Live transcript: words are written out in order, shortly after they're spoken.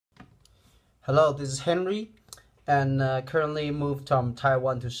Hello, this is Henry, and currently moved from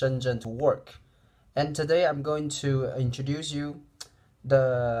Taiwan to Shenzhen to work. And today I'm going to introduce you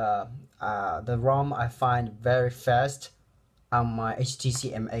the ROM I find very fast on my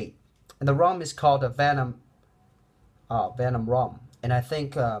HTC M8. And the ROM is called the Venom ROM, and I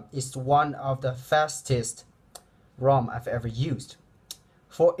think it's one of the fastest ROM I've ever used.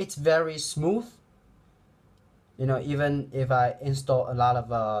 For it's very smooth. Even if I install a lot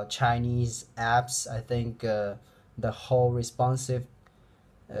of Chinese apps, I think the whole responsive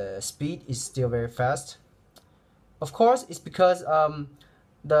speed is still very fast. Of course, it's because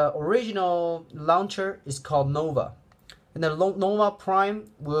the original launcher is called Nova, and the Nova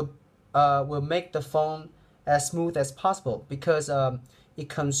Prime will make the phone as smooth as possible because it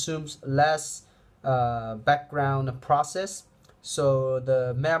consumes less background process, so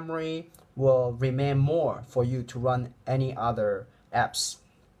the memory will remain more for you to run any other apps.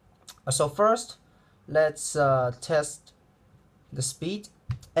 So first, let's test the speed,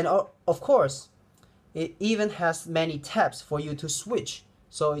 and of course, it even has many tabs for you to switch.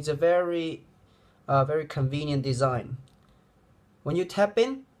 So it's a very convenient design. When you tap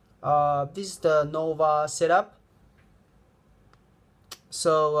in, this is the Nova setup.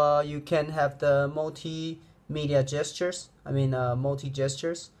 So you can have the multimedia gestures. Multi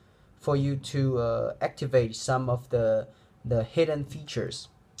gestures for you to activate some of the hidden features.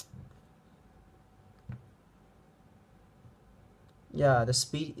 Yeah, the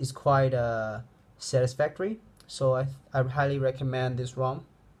speed is quite satisfactory, so I highly recommend this ROM.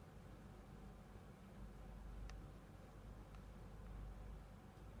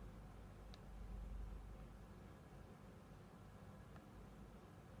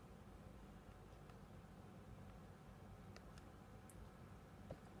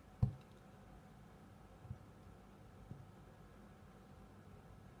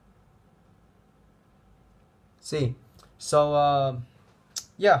 See, so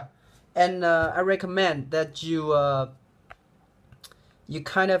yeah, and I recommend that you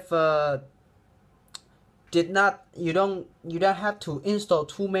kind of you don't have to install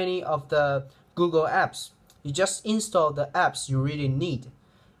too many of the Google apps. You just install the apps you really need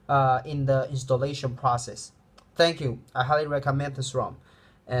in the installation process. Thank you. I highly recommend this ROM,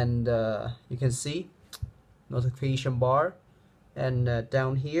 and you can see notification bar, and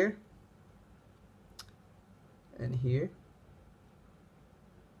down here and here.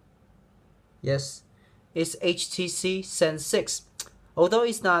 Yes, it's HTC Sense 6. Although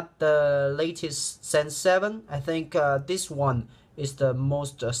it's not the latest Sense 7, I think this one is the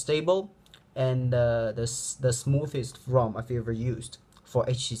most stable and the smoothest ROM I've ever used for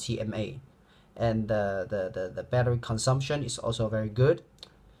HTC M8. And the battery consumption is also very good.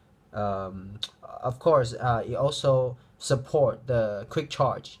 Of course, it also support the quick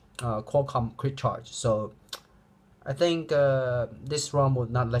charge, Qualcomm quick charge. So I think this ROM will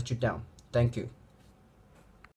not let you down. Thank you.